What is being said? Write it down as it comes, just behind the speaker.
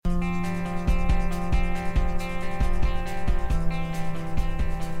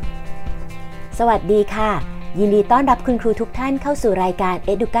สวัสดีค่ะยินดีต้อนรับคุณครูทุกท่านเข้าสู่รายการ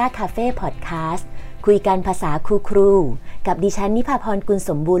EDUCA Cafe Podcast คุยกันภาษาครูกับดิฉันนิพาพรกุล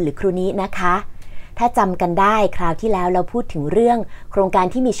สมบูรณ์หรือครูนินะคะถ้าจำกันได้คราวที่แล้วเราพูดถึงเรื่องโครงการ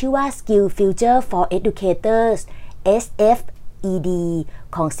ที่มีชื่อว่า SkillsFuture for Educators SFED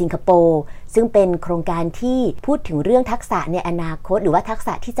ของสิงคโปร์ซึ่งเป็นโครงการที่พูดถึงเรื่องทักษะในอนาคตหรือว่าทักษ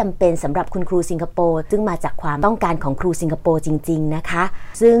ะที่จำเป็นสำหรับคุณครูสิงคโปร์ซึ่งมาจากความต้องการของครูสิงคโปร์จริงๆนะคะ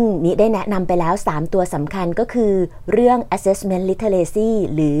ซึ่งนี้ได้แนะนำไปแล้ว3ตัวสำคัญก็คือเรื่อง assessment literacy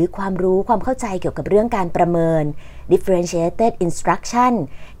หรือความรู้ความเข้าใจเกี่ยวกับเรื่องการประเมิน differentiated instruction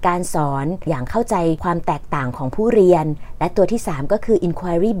การสอนอย่างเข้าใจความแตกต่างของผู้เรียนและตัวที่3ก็คือ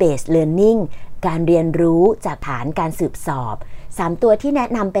inquiry based learning การเรียนรู้จากฐานการสืบสอบ3ตัวที่แนะ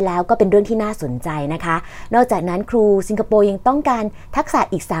นำไปแล้วก็เป็นเรื่องที่น่าสนใจนะคะนอกจากนั้นครูสิงคโปร์ยังต้องการทักษะ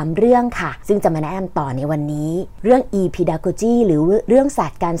อีก3เรื่องค่ะซึ่งจะมาแนะนำต่อในวันนี้เรื่อง e-pedagogy หรือเรื่องศา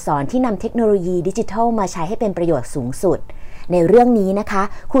สตร์การสอนที่นำเทคโนโลยีดิจิทัลมาใช้ให้เป็นประโยชน์สูงสุดในเรื่องนี้นะคะ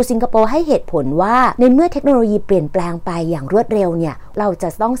ครูสิงคโปร์ให้เหตุผลว่าในเมื่อเทคโนโลยีเปลี่ยนแปลงไปอย่างรวดเร็วเนี่ยเราจะ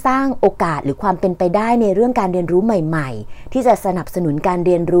ต้องสร้างโอกาสหรือความเป็นไปได้ในเรื่องการเรียนรู้ใหม่ๆที่จะสนับสนุนการเ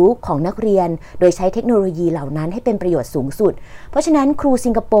รียนรู้ของนักเรียนโดยใช้เทคโนโลยีเหล่านั้นให้เป็นประโยชน์สูงสุดเพราะฉะนั้นครู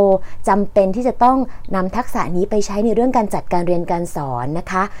สิงคโปร์จำเป็นที่จะต้องนำทักษะนี้ไปใช้ในเรื่องการจัดการเรียนการสอนนะ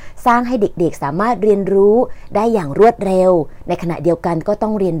คะสร้างให้เด็กๆสามารถเรียนรู้ได้อย่างรวดเร็วในขณะเดียวกันก็ต้อ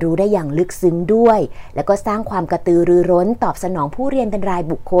งเรียนรู้ได้อย่างลึกซึ้งด้วยแล้วก็สร้างความกระตือรือร้นตอบสนองผู้เรียนเป็นราย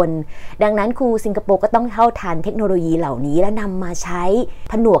บุคคลดังนั้นครูสิงคโปร์ก็ต้องเข้าทันเทคโนโลยีเหล่านี้และนำมาใช้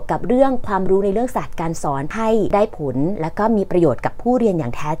ผนวกกับเรื่องความรู้ในเรื่องศาสตร์การสอนให้ได้ผลและก็มีประโยชน์กับผู้เรียนอย่า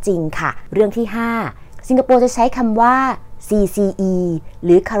งแท้จริงค่ะเรื่องที่5สิงคโปร์จะใช้คำว่า CCE ห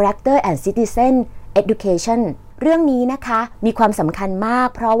รือ Character and Citizen Education เรื่องนี้นะคะมีความสำคัญมาก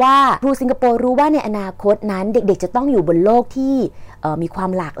เพราะว่าครูสิงคโปร์รู้ว่าในอนาคตนั้นเด็กๆจะต้องอยู่บนโลกที่มีความ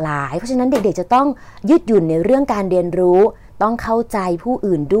หลากหลายเพราะฉะนั้นเด็กๆจะต้องยืดหยุ่นในเรื่องการเรียนรู้ต้องเข้าใจผู้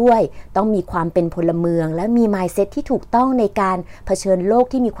อื่นด้วยต้องมีความเป็นพลเมืองและมี mindset ที่ถูกต้องในการเผชิญโลก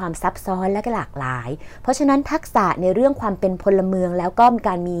ที่มีความซับซ้อนและหลากหลายเพราะฉะนั้นทักษะในเรื่องความเป็นพลเมืองแล้วก็ก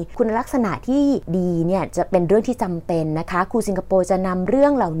ารมีคุณลักษณะที่ดีเนี่ยจะเป็นเรื่องที่จำเป็นนะคะครูสิงคโปร์จะนำเรื่อ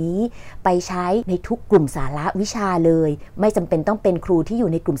งเหล่านี้ไปใช้ในทุกกลุ่มสาระวิชาเลยไม่จำเป็นต้องเป็นครูที่อยู่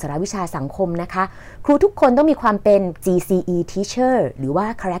ในกลุ่มสาระวิชาสังคมนะคะครูทุกคนต้องมีความเป็น GCE teacher หรือว่า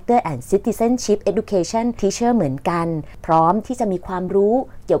Character and Citizenship Education teacher เหมือนกันพร้อมที่จะมีความรู้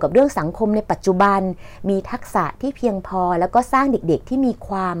เกี่ยวกับเรื่องสังคมในปัจจุบันมีทักษะที่เพียงพอแล้วก็สร้างเด็กๆที่มีค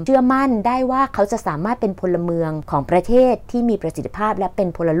วามเชื่อมั่นได้ว่าเขาจะสามารถเป็นพลเมืองของประเทศที่มีประสิทธิภาพและเป็น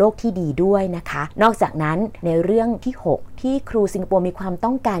พลโลกที่ดีด้วยนะคะนอกจากนั้นในเรื่องที่6ที่ครูสิงคโปร์มีความต้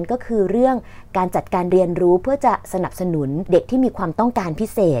องการก็คือเรื่องการจัดการเรียนรู้เพื่อจะสนับสนุนเด็กที่มีความต้องการพิ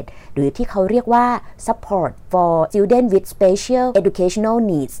เศษหรือที่เขาเรียกว่า support for student with special educational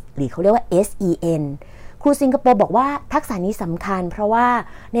needs หรือเขาเรียกว่า SENครูสิงคโปร์บอกว่าทักษะนี้สำคัญเพราะว่า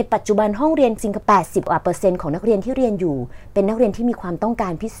ในปัจจุบันห้องเรียนสิงคโปร์80% ของนักเรียนที่เรียนอยู่เป็นนักเรียนที่มีความต้องกา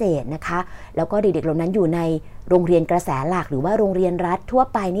รพิเศษนะคะแล้วก็เด็กๆเหล่านั้นอยู่ในโรงเรียนกระแสหลักหรือว่าโรงเรียนรัฐทั่ว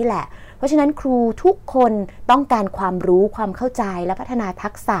ไปนี่แหละเพราะฉะนั้นครูทุกคนต้องการความรู้ความเข้าใจและพัฒนาทั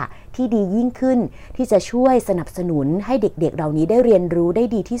กษะที่ดียิ่งขึ้นที่จะช่วยสนับสนุนให้เด็กๆเหล่านี้ได้เรียนรู้ได้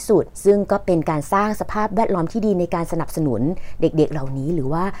ดีที่สุดซึ่งก็เป็นการสร้างสภาพแวดล้อมที่ดีในการสนับสนุนเด็กๆเหล่านี้หรือ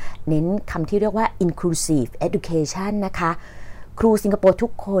ว่าเน้นคำที่เรียกว่า inclusive education นะคะครูสิงคโปร์ทุ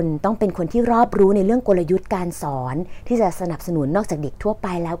กคนต้องเป็นคนที่รอบรู้ในเรื่องกลยุทธ์การสอนที่จะสนับสนุนนอกจากเด็กทั่วไป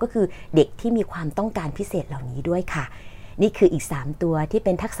แล้วก็คือเด็กที่มีความต้องการพิเศษเหล่านี้ด้วยค่ะนี่คืออีก3ตัวที่เ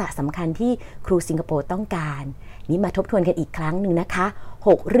ป็นทักษะสำคัญที่ครูสิงคโปร์ต้องการนี้มาทบทวนกันอีกครั้งหนึ่งนะคะ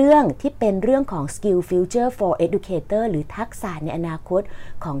6เรื่องที่เป็นเรื่องของ SkillsFuture for Educator หรือทักษะในอนาคต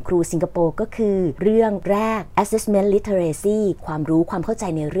ของครูสิงคโปร์ก็คือเรื่องแรก Assessment Literacy ความรู้ความเข้าใจ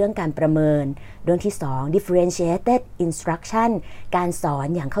ในเรื่องการประเมินเรื่องที่2 Differentiated Instruction การสอน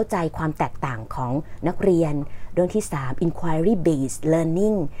อย่างเข้าใจความแตกต่างของนักเรียนเรื่องที่3 Inquiry Based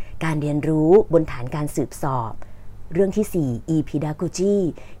Learning การเรียนรู้บนฐานการสืบสอบเรื่องที่4 e-pedagogy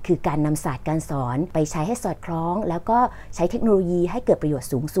คือการนำศาสตร์การสอนไปใช้ให้สอดคล้องแล้วก็ใช้เทคโนโลยีให้เกิดประโยชน์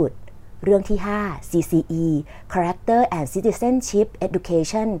สูงสุดเรื่องที่5 CCE Character and Citizenship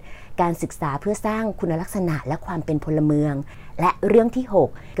Education การศึกษาเพื่อสร้างคุณลักษณะและความเป็นพลเมืองและเรื่องที่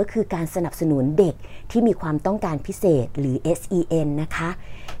6ก็คือการสนับสนุนเด็กที่มีความต้องการพิเศษหรือ SEN นะคะ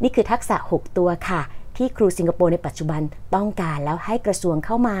นี่คือทักษะ6ตัวค่ะที่ครูสิงคโปร์ในปัจจุบัน ต้องการแล้วให้กระทรวงเ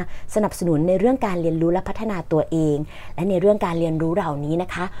ข้ามาสนับสนุนในเรื่องการเรียนรู้และพัฒนาตัวเองและในเรื่องการเรียนรู้เหล่านี้นะ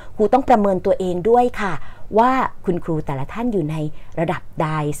คะครูต้องประเมินตัวเองด้วยค่ะว่าคุณครูแต่ละท่านอยู่ในระดับใด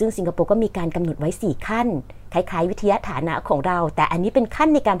ซึ่งสิงคโปร์ก็มีการกำหนดไว้4ขั้นคล้ายๆวิทยาฐานะของเราแต่อันนี้เป็นขั้น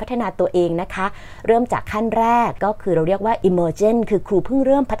ในการพัฒนาตัวเองนะคะเริ่มจากขั้นแรกก็คือเราเรียกว่า emergent คือครูเพิ่งเ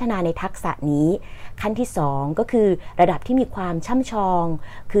ริ่มพัฒนาในทักษะนี้ขั้นที่2ก็คือระดับที่มีความช่ำชอง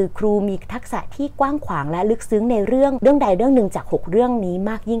คือครูมีทักษะที่กว้างขวางและลึกซึ้งในเรื่องใดเรื่องหนึ่งจาก6เรื่องนี้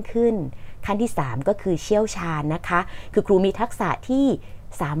มากยิ่งขึ้นขั้นที่3ก็คือเชี่ยวชาญนะคะคือครูมีทักษะที่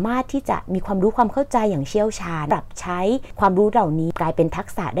สามารถที่จะมีความรู้ความเข้าใจอย่างเชี่ยวชาญปรับใช้ความรู้เหล่านี้กลายเป็นทัก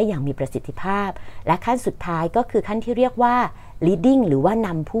ษะได้อย่างมีประสิทธิภาพและขั้นสุดท้ายก็คือขั้นที่เรียกว่า leading หรือว่าน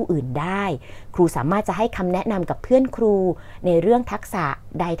ำผู้อื่นได้ครูสามารถจะให้คำแนะนำกับเพื่อนครูในเรื่องทักษะ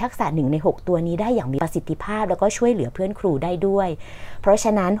ใดทักษะ1ใน6ตัวนี้ได้อย่างมีประสิทธิภาพแล้วก็ช่วยเหลือเพื่อนครูได้ด้วยเพราะฉ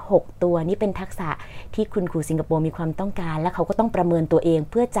ะนั้น6ตัวนี้เป็นทักษะที่คุณครูสิงคโปร์มีความต้องการและเขาก็ต้องประเมินตัวเอง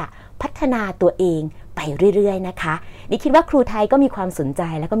เพื่อจะพัฒนาตัวเองไปเรื่อยๆนะคะนี่คิดว่าครูไทยก็มีความสนใจ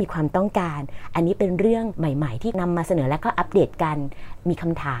และก็มีความต้องการอันนี้เป็นเรื่องใหม่ๆที่นำมาเสนอและก็อัปเดตกันมีค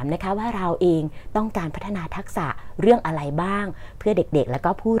ำถามนะคะว่าเราเองต้องการพัฒนาทักษะเรื่องอะไรบ้างเพื่อเด็กๆและก็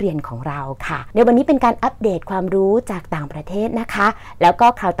ผู้เรียนของเราค่ะในวันนี้เป็นการอัปเดตความรู้จากต่างประเทศนะคะแล้วก็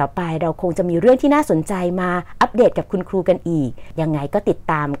คราวต่อไปเราคงจะมีเรื่องที่น่าสนใจมาอัปเดตกับคุณครูกันอีกยังไงก็ติด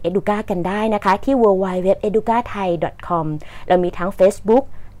ตาม EDUCA กันได้นะคะที่ www.educathai.com เรามีทั้ง Facebook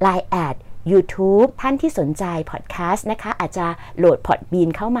Line YouTube ท่านที่สนใจพอดแคสต์นะคะอาจจะโหลด Podbean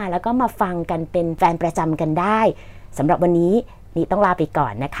เข้ามาแล้วก็มาฟังกันเป็นแฟนประจำกันได้สำหรับวันนี้นี่ต้องลาไปก่อ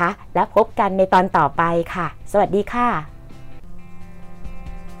นนะคะแล้วพบกันในตอนต่อไปค่ะสวัสดีค่ะ